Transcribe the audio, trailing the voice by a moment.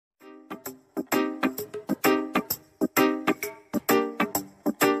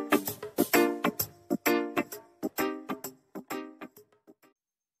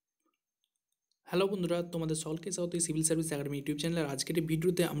Hello বন্ধুরা, তোমাদের সকলকে স্বাগত সিভিল সার্ভিস একাডেমি ইউটিউব চ্যানেলের আজকের এই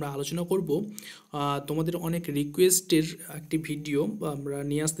ভিডিওতে আমরা আলোচনা করব তোমাদের অনেক রিকোয়েস্টের একটি ভিডিও আমরা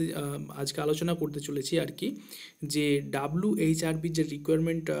নিয়ে আসতে আজকে আলোচনা করতে চলেছি আর কি, যে WHRB যে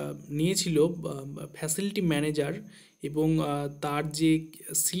রিকোয়ারমেন্ট নিয়েছিল ফ্যাসিলিটি ম্যানেজার এবং তার যে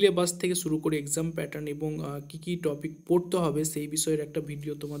সিলেবাস থেকে শুরু করে এক্সাম প্যাটার্ন এবং কী কী টপিক পড়তে হবে সেই বিষয়ের একটা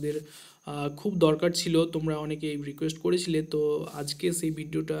ভিডিও তোমাদের খুব দরকার ছিল। তোমরা অনেকে রিকোয়েস্ট করেছিলে, তো আজকে সেই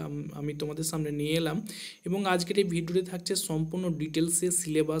ভিডিওটা আমি তোমাদের সামনে নিয়ে এলাম এবং আজকের এই ভিডিওতে থাকছে সম্পূর্ণ ডিটেলসে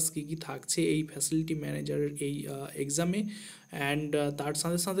সিলেবাস কী কী থাকছে এই ফ্যাসিলিটি ম্যানেজারের এই এক্সামে, অ্যান্ড তার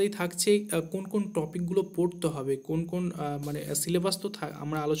সাথে সাথেই থাকছে কোন কোন টপিকগুলো পড়তে হবে, কোন কোন মানে সিলেবাস তো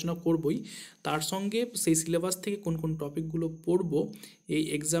আমরা আলোচনা করবই, তার সঙ্গে সেই সিলেবাস থেকে কোন কোন টপিকগুলো পড়বো এই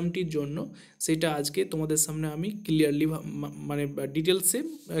এক্সামটির জন্য সেটা আজকে তোমাদের সামনে আমি ক্লিয়ারলি মানে ডিটেলসে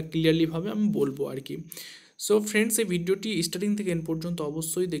ক্লিয়ারলিভাবে আমি বলবো আর কি। সো ফ্রেন্ডস, এই ভিডিওটি স্টার্টিং থেকে এন্ড পর্যন্ত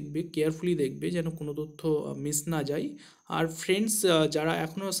অবশ্যই দেখবে, কেয়ারফুলি দেখবে যেন কোনো তথ্য মিস না যায়। আর ফ্রেন্ডস, যারা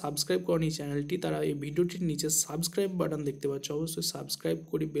এখনও সাবস্ক্রাইব করেনি চ্যানেলটি, তারা এই ভিডিওটির নিচে সাবস্ক্রাইব বাটন দেখতে পাচ্ছ, অবশ্যই সাবস্ক্রাইব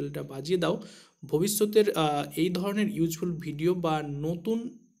করে বেলটা বাজিয়ে দাও। ভবিষ্যতের এই ধরনের ইউজফুল ভিডিও বা নতুন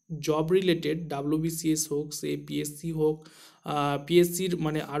জব রিলেটেড WBCS হোক, সে পিএসসি হোক, পিএসসির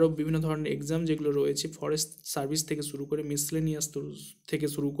মানে আরও বিভিন্ন ধরনের এক্সাম যেগুলো রয়েছে, ফরেস্ট সার্ভিস থেকে শুরু করে মিসলেনিয়াস থেকে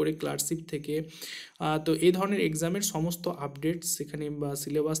শুরু করে ক্লার্কশিপ থেকে, তো এই ধরনের এক্সামের সমস্ত আপডেটস সেখানে বা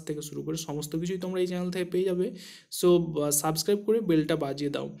সিলেবাস থেকে শুরু করে সমস্ত কিছুই তোমরা এই চ্যানেল থেকে পেয়ে যাবে। সো সাবস্ক্রাইব করে বেলটা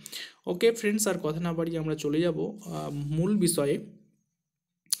বাজিয়ে দাও। ওকে ফ্রেন্ডস, আর কথা না বাড়িয়ে আমরা চলে যাব মূল বিষয়ে।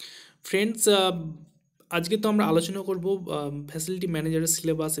 ফ্রেন্ডস, আজকে তো আমরা আলোচনা করব ফ্যাসিলিটি ম্যানেজারের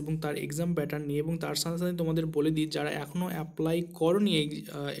সিলেবাস এবং তার এক্সাম প্যাটার্ন নিয়ে, এবং তার সাথে সাথে তোমাদের বলে দিই যারা এখনও অ্যাপ্লাই করনি এই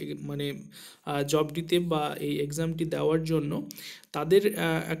মানে জবটিতে বা এই এক্সামটি দেওয়ার জন্য, তাদের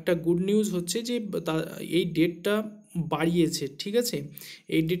একটা গুড নিউজ হচ্ছে যে এই ডেটটা বাড়িয়েছে, ঠিক আছে।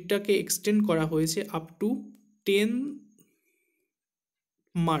 এই ডেটটাকে এক্সটেন্ড করা হয়েছে আপ টু 10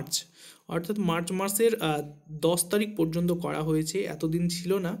 মার্চ, অর্থাৎ মার্চ মাসের 10 তারিখ পর্যন্ত করা হয়েছে। এতদিন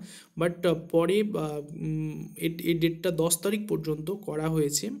ছিল না, বাট পরে এই ডেটটা 10 তারিখ পর্যন্ত করা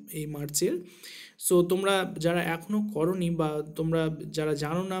হয়েছে এই মার্চের। সো তোমরা যারা এখনও করনি বা তোমরা যারা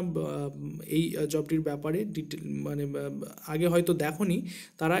জানো না এই জবটির ব্যাপারে ডিটেল মানে আগে হয়তো দেখোনি,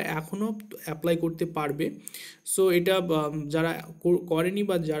 তারা এখনও অ্যাপ্লাই করতে পারবে। সো এটা যারা করেনি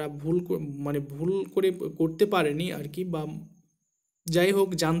বা যারা ভুল করে করতে পারেনি আর কি, বা যাই হোক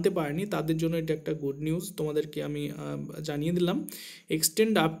জানতে পারেনি, তাদের জন্য এটা একটা গুড নিউজ, তোমাদেরকে আমি জানিয়ে দিলাম।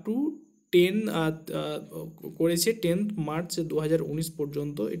 এক্সটেন্ড আপ টু 10 করেছে 10 মার্চ 2019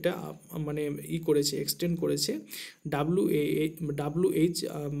 পর্যন্ত, এটা মানে করেছে, এক্সটেন্ড করেছে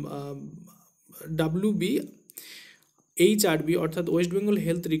WBHRB অর্থাৎ West Bengal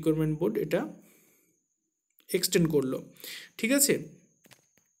health recruitment board এটা এক্সটেন্ড করলো, ঠিক আছে।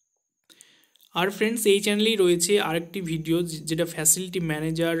 আর ফ্রেন্ডস, এই চ্যানেলেই রয়েছে আরেকটি ভিডিও যেটা ফ্যাসিলিটি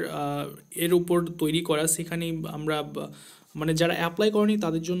ম্যানেজার এর উপর তৈরি করা, সেখানে আমরা মানে যারা অ্যাপ্লাই করেনি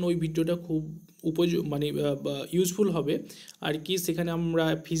তাদের জন্য ওই ভিডিওটা খুব মানে ইউজফুল হবে আর কি। সেখানে আমরা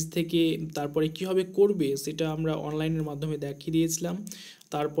ফিজ থেকে তারপরে কীভাবে করবে সেটা আমরা অনলাইনের মাধ্যমে দেখিয়ে দিয়েছিলাম।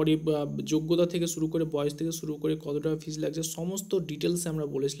 তারপরে যোগ্যতা থেকে শুরু করে বয়স থেকে শুরু করে কত টাকা ফিজ লাগছে সমস্ত ডিটেলসে আমরা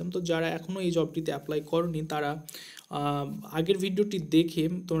বলেছিলাম। তো যারা এখনও এই জবটিতে অ্যাপ্লাই করনি তারা আগের ভিডিওটি দেখে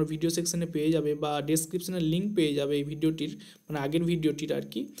তোমরা ভিডিও সেকশানে পেয়ে যাবে বা ডেসক্রিপশানে লিঙ্ক পেয়ে যাবে এই ভিডিওটির, মানে আগের ভিডিওটির আর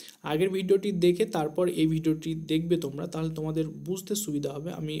কি। আগের ভিডিওটি দেখে তারপর এই ভিডিওটি দেখবে তোমরা, তাহলে তোমাদের বুঝতে সুবিধা হবে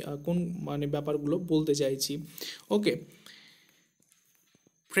আমি কোন মানে ব্যাপারগুলো বলতে চাইছি। ওকে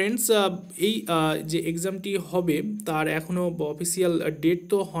ফ্রেন্ডস, এই যে এক্সামটি হবে তার এখনও অফিসিয়াল ডেট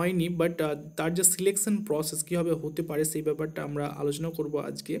তো হয়নি, বাট তার যে সিলেকশন প্রসেস কীভাবে হতে পারে সেই ব্যাপারটা আমরা আলোচনা করব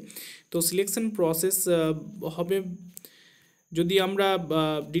আজকে। তো সিলেকশন প্রসেস হবে, যদি আমরা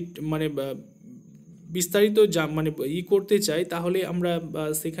মানে বিস্তারিত মানে করতে চাই তাহলে আমরা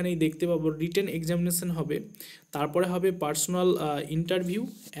সেখানেই দেখতে পাবো রিটেন এক্সামিনেশন হবে, তারপরে হবে personal interview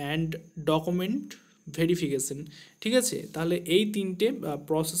and document verification, ঠিক আছে। তাহলে এই তিনটে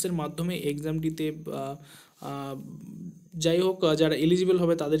প্রসেসের মাধ্যমে এক্সামটিতে যাই হোক যারা এলিজিবল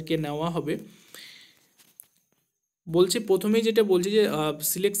হবে তাদেরকে নেওয়া হবে। বলছে প্রথমেই যেটা বলছে যে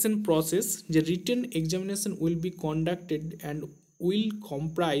সিলেকশন প্রসেস, যে written examination will be conducted and will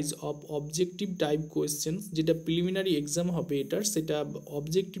comprise of objective type questions, যেটা প্রিলিমিনারি এক্সাম হবে এটার, সেটা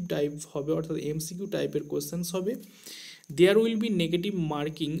অবজেক্টিভ টাইপ হবে অর্থাৎ MCQ টাইপের কোয়েশ্চেন্স হবে। There will be negative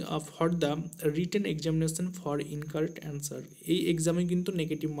marking for the written examination for incorrect answer, এই এক্সামে কিন্তু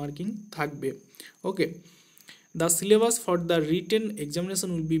নেগেটিভ মার্কিং থাকবে। ওকে, the syllabus for the written examination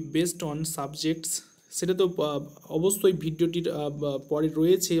will be based on subjects, সেটা তো অবশ্যই ভিডিওটির পরে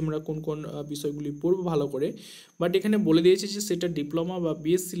রয়েছে আমরা কোন কোন বিষয়গুলি পড়বো ভালো করে, বাট এখানে বলে দিয়েছে যে সেটা ডিপ্লোমা বা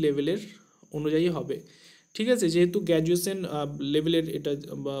BSc লেভেলের অনুযায়ী হবে। ঠিক আছে, যেহেতু গ্র্যাজুয়েশন লেভেলের এটা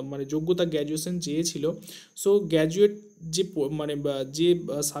মানে যোগ্যতা গ্র্যাজুয়েশন চেয়েছিল, সো গ্র্যাজুয়েট যে মানে যে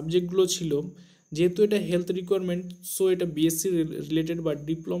সাবজেক্টগুলো ছিল, যেহেতু এটা হেলথ রিকোয়ারমেন্ট, সো এটা বিএসসি রিলেটেড বা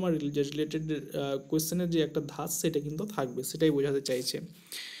ডিপ্লোমা রিলেটেড কোয়েশ্চেনের যে একটা ধাঁচ সেটা কিন্তু থাকবে, সেটাই বোঝাতে চাইছে।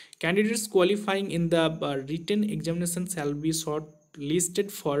 Candidates qualifying in the written examination shall be shortlisted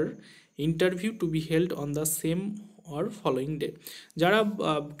for interview to be held on the same or following day. যারা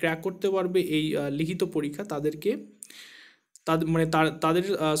ক্র্যাক করতে পারবে এই লিখিত পরীক্ষা, তাদেরকে তাদের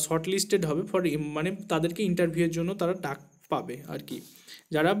শর্টলিস্টেড হবে ফর, মানে তাদেরকে ইন্টারভিউয়ের জন্য তারা ডাক পাবে আর কি,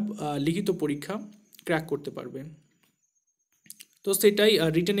 যারা লিখিত পরীক্ষা ক্র্যাক করতে পারবে। তো সেটাই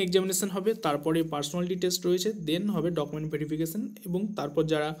রিটেন এক্সামিনেশন হবে, তারপরে পার্সোনালিটি টেস্ট রয়েছে, দেন হবে ডকুমেন্ট ভেরিফিকেশন, এবং তারপর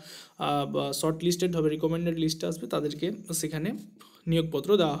যারা শর্ট লিস্টেড হবে, রিকমেন্ডেড লিস্টে আসবে, তাদেরকে সেখানে নিয়োগপত্র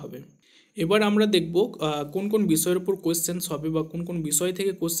দেওয়া হবে। এবার আমরা দেখব কোন কোন বিষয়ের উপর কোয়েশ্চেন্স হবে বা কোন কোন বিষয়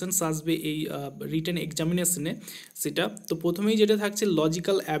থেকে কোয়েশ্চেন্স আসবে এই রিটেন এক্সামিনেশনে সেটা। তো প্রথমেই যেটা থাকছে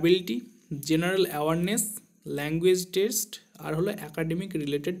logical ability, general awareness, language test, আর হলো অ্যাকাডেমিক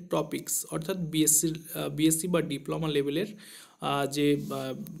রিলেটেড টপিকস, অর্থাৎ বিএসসি বা ডিপ্লোমা লেভেলের যে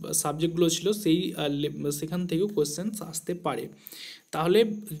সাবজেক্টগুলো ছিল সেখান থেকেও কোয়েশ্চেন্স আসতে পারে। তাহলে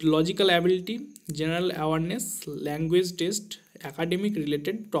logical ability, general awareness, language test, academic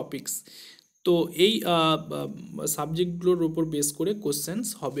related topics, তো এই সাবজেক্টগুলোর উপর বেস করে কোশ্চেন্স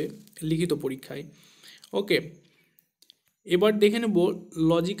হবে লিখিত পরীক্ষায়। ওকে, এবার দেখে নেব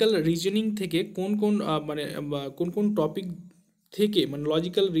লজিক্যাল রিজনিং থেকে কোন কোন মানে কোন কোন টপিক থেকে, মানে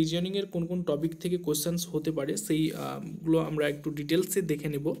লজিক্যাল রিজনিংয়ের কোন কোন টপিক থেকে কোশ্চেন্স হতে পারে সেইগুলো আমরা একটু ডিটেলসে দেখে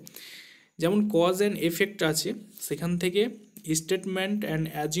নেব। যেমন কজ অ্যান্ড এফেক্ট আছে, সেখান থেকে স্টেটমেন্ট অ্যান্ড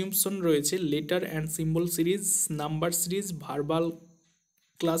অ্যাজিউমশন রয়েছে, letter and symbol series, number series, verbal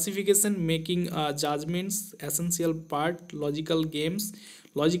classification, making judgements, essential part, logical games,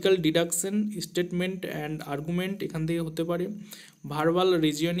 logical deduction, statement and argument এখান থেকে হতে পারে, ভার্বাল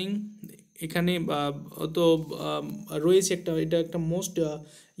রিজনিং এখানে তো রয়েছে একটা, এটা একটা মোস্ট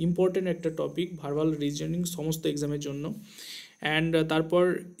ইম্পর্টেন্ট একটা টপিক, ভার্বাল রিজনিং সমস্ত এক্সামের জন্য। অ্যান্ড তারপর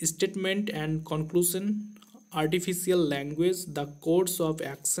statement and conclusion, artificial language, the course of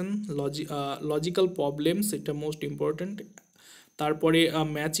action, logical problems, এটা মোস্ট ইম্পর্টেন্ট। তারপরে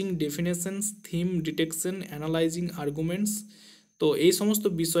matching definitions, theme detection, analysing arguments, তো এই সমস্ত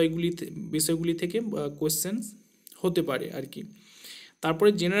বিষয়গুলি থেকে কোয়েশ্চেন্স হতে পারে আর কি। তারপরে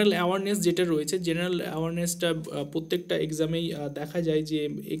জেনারেল অ্যাওয়ারনেস যেটা রয়েছে, জেনারেল অ্যাওয়ারনেসটা প্রত্যেকটা এক্সামেই দেখা যায় যে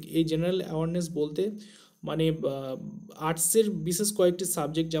এই জেনারেল অ্যাওয়ারনেস বলতে মানে আর্টসের বিশেষ কয়েকটি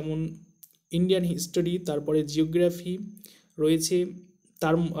সাবজেক্ট, যেমন ইন্ডিয়ান হিস্টোরি, তারপরে জিওগ্রাফি রয়েছে,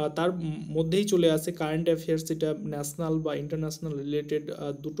 তার তার মধ্যেই চলে আসে কারেন্ট অ্যাফেয়ার্স, এটা ন্যাশনাল বা ইন্টারন্যাশনাল রিলেটেড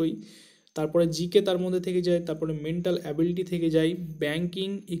দুটোই। তারপরে জিকে তার মধ্যে থেকে যায়, তারপরে মেন্টাল অ্যাবিলিটি থেকে যায়, ব্যাংকিং,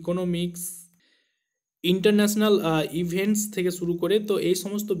 ইকোনমিক্স, ইন্টারন্যাশনাল ইভেন্টস থেকে শুরু করে, তো এই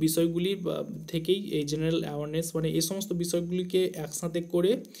সমস্ত বিষয়গুলি থেকেই এই জেনারেল অ্যাওয়ারনেস, মানে এই সমস্ত বিষয়গুলিকে একসাথে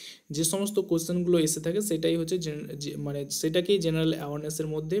করে যে সমস্ত কোশ্চেনগুলো এসে থাকে সেটাই হচ্ছে মানে সেটাকেই জেনারেল অ্যাওয়ারনেসের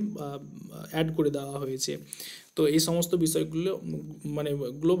মধ্যে অ্যাড করে দেওয়া হয়েছে। তো এই সমস্ত বিষয়গুলো মানে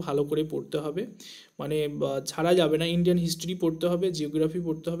গুলো ভালো করে পড়তে হবে, মানে ছাড়া যাবে না। ইন্ডিয়ান হিস্ট্রি পড়তে হবে, জিওগ্রাফি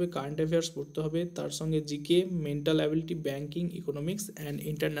পড়তে হবে, কারেন্ট অ্যাফেয়ার্স পড়তে হবে, তার সঙ্গে GK, mental ability, banking, economics and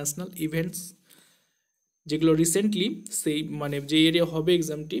international events, যেগুলো রিসেন্টলি সেই মানে যে এরিয়া হবে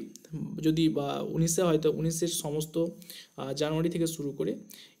এক্সামটি, যদি বা 19-এ হয়তো 19-এর সমস্ত জানুয়ারি থেকে শুরু করে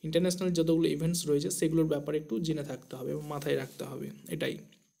ইন্টারন্যাশনাল যতগুলো ইভেন্টস রয়েছে সেগুলোর ব্যাপারে একটু জেনে থাকতে হবে, মাথায় রাখতে হবে, এটাই।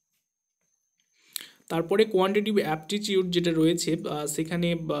 তারপরে কোয়ান্টিটিভ অ্যাপটিটিউড যেটা রয়েছে, সেখানে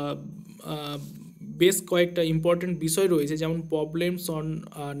বেশ কয়েকটা ইম্পর্টেন্ট বিষয় রয়েছে, যেমন problems on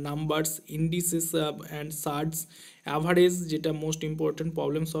numbers, indices and সার্টস, average যেটা most important,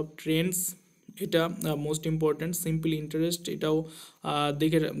 problems of Trends এটা মোস্ট ইম্পর্ট্যান্ট, সিম্পল ইন্টারেস্ট এটাও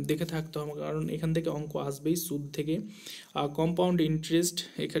দেখে থাকতে হবে, কারণ এখান থেকে অঙ্ক আসবেই সুদ থেকে। কম্পাউন্ড ইন্টারেস্ট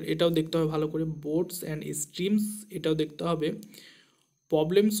এটাও দেখতে হবে ভালো করে, বোটস অ্যান্ড স্ট্রিমস এটাও দেখতে হবে,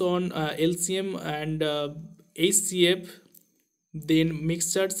 problems on LCM and HCF, then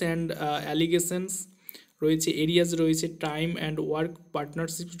মিক্সচার্স and allegations রয়েছে, এরিয়াজ রয়েছে, টাইম অ্যান্ড ওয়ার্ক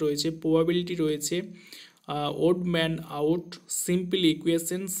পার্টনারশিপ রয়েছে, প্রবাবিলিটি রয়েছে, ode man out, simple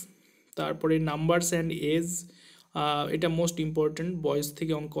equations, তারপরে নাম্বারস অ্যান্ড এজ এটা মোস্ট ইম্পর্ট্যান্ট, বয়স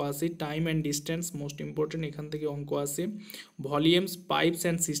থেকে অঙ্ক আসে, time and distance most important, এখান থেকে অঙ্ক আসে, ভলিউমস, পাইপস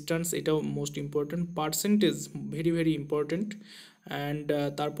অ্যান্ড সিস্টার্নস এটাও most important, percentage very very important, and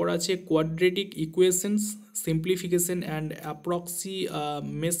তারপর আছে quadratic equations, simplification and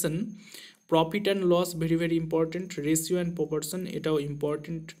approximation, profit and loss very very important, ratio and proportion এটাও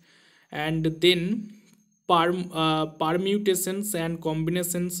important, and then পারমিউটেশনস and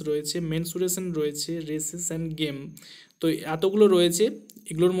combinations রয়েছে, mensuration রয়েছে, রেসেস অ্যান্ড গেম। তো এতগুলো রয়েছে।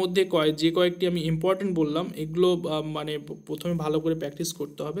 এগুলোর মধ্যে যে কয়েকটি আমি ইম্পর্টেন্ট বললাম, এগুলো মানে প্রথমে ভালো করে প্র্যাকটিস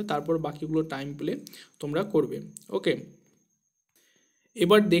করতে হবে, তারপর বাকিগুলো টাইম পেলে তোমরা করবে। ওকে,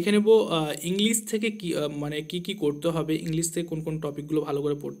 এবার দেখে নেব ইংলিশ থেকে কি মানে কি কি করতে হবে, ইংলিশ থেকে কোন কোন টপিকগুলো ভালো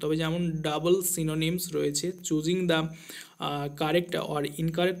করে পড়তে হবে। যেমন ডাবল সিনোনিমস রয়েছে, choosing the correct or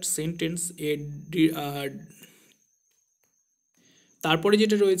incorrect sentence, তারপরে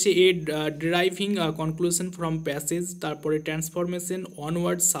যেটা রয়েছে ডেরাইভিং কনক্লুশন ফ্রম প্যাসেজ, তারপরে ট্রান্সফরমেশন,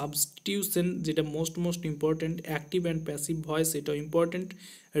 অনওয়ার্ড সাবস্টিটিউশন যেটা most important, active and passive voice এটাও important,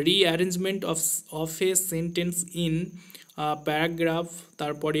 rearrangement of a sentence in paragraph,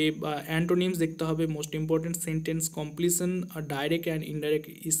 তারপরে অ্যান্টোনিমস দেখতে হবে, most important, sentence completion, direct and indirect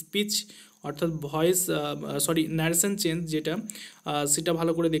speech অর্থাৎ ভয়েস ন্যারেশন চেঞ্জ যেটা সেটা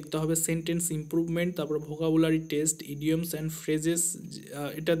ভালো করে দেখতে হবে, সেন্টেন্স ইমপ্রুভমেন্ট, তারপর vocabulary test, idioms and phrases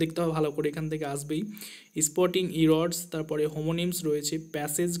এটা দেখতে হবে ভালো করে, এখান থেকে আসবেই, স্পটিং ইরর্স, তারপরে হোমোনিমস রয়েছে,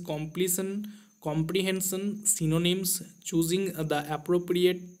 passage completion, comprehension, synonyms, choosing the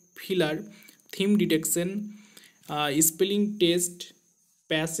appropriate filler, theme detection, spelling test,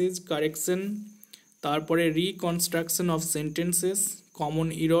 passage correction, তারপরে reconstruction of sentences, common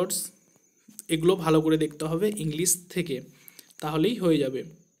errors, এগুলো ভালো করে দেখতে হবে ইংলিশ থেকে, তাহলেই হয়ে যাবে।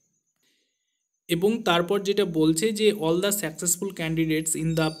 এবং তারপর যেটা বলছে যে all the successful candidates in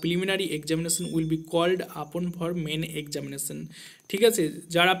the preliminary examination will be called আপন ফর মেন এক্সামিনেশন। ঠিক আছে,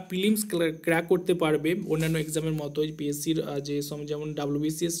 যারা প্রিলিমস ক্র্যাক করতে পারবে অন্যান্য এক্সামের মতো পিএসসির যে যেমন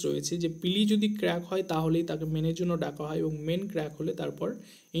WBCS রয়েছে, যে প্রিলি যদি ক্র্যাক হয় তাহলেই তাকে মেনের জন্য ডাকা হয়, এবং মেন ক্র্যাক হলে তারপর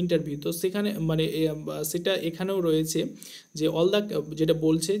ইন্টারভিউ। তো সেখানে মানে সেটা এখানেও রয়েছে যে যেটা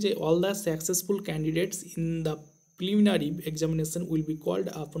বলছে যে all the successful candidates in the preliminary examination will be called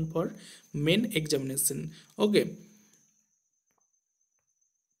upon for main examination. Okay,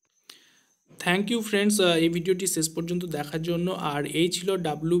 thank you friends এই ভিডিওটি শেষ পর্যন্ত দেখার জন্য। আর এই ছিল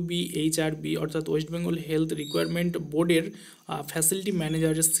WbHRB অর্থাৎ ওয়েস্ট বেঙ্গল হেলথ রিকোয়ারমেন্ট বোর্ডের ফ্যাসিলিটি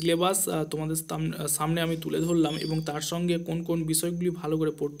ম্যানেজারের সিলেবাস তোমাদের সামনে আমি তুলে ধরলাম, এবং তার সঙ্গে কোন কোন বিষয়গুলি ভালো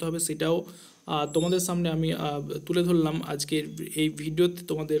করে পড়তে হবে সেটাও তোমাদের সামনে আমি তুলে ধরলাম আজকের এই ভিডিওতে।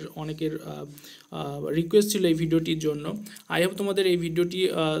 তোমাদের অনেকের রিকোয়েস্ট ছিল এই ভিডিওটির জন্য। আই হোপ তোমাদের এই ভিডিওটি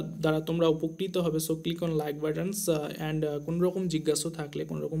দ্বারা তোমরা উপকৃত হবে। So click on like buttons and কোনো রকম জিজ্ঞাসা থাকলে,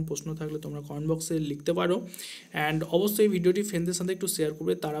 কোনো রকম প্রশ্ন থাকলে তোমরা কমেন্ট বক্সে লিখতে পারো। অ্যান্ড অবশ্যই এই ভিডিওটি ফ্রেন্ডদের সাথে একটু শেয়ার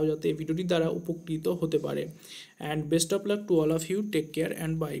করবে, তারাও যাতে এই ভিডিওটি দ্বারা উপকৃত হতে পারে। And best of luck to all of you, take care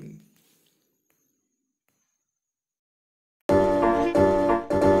and by.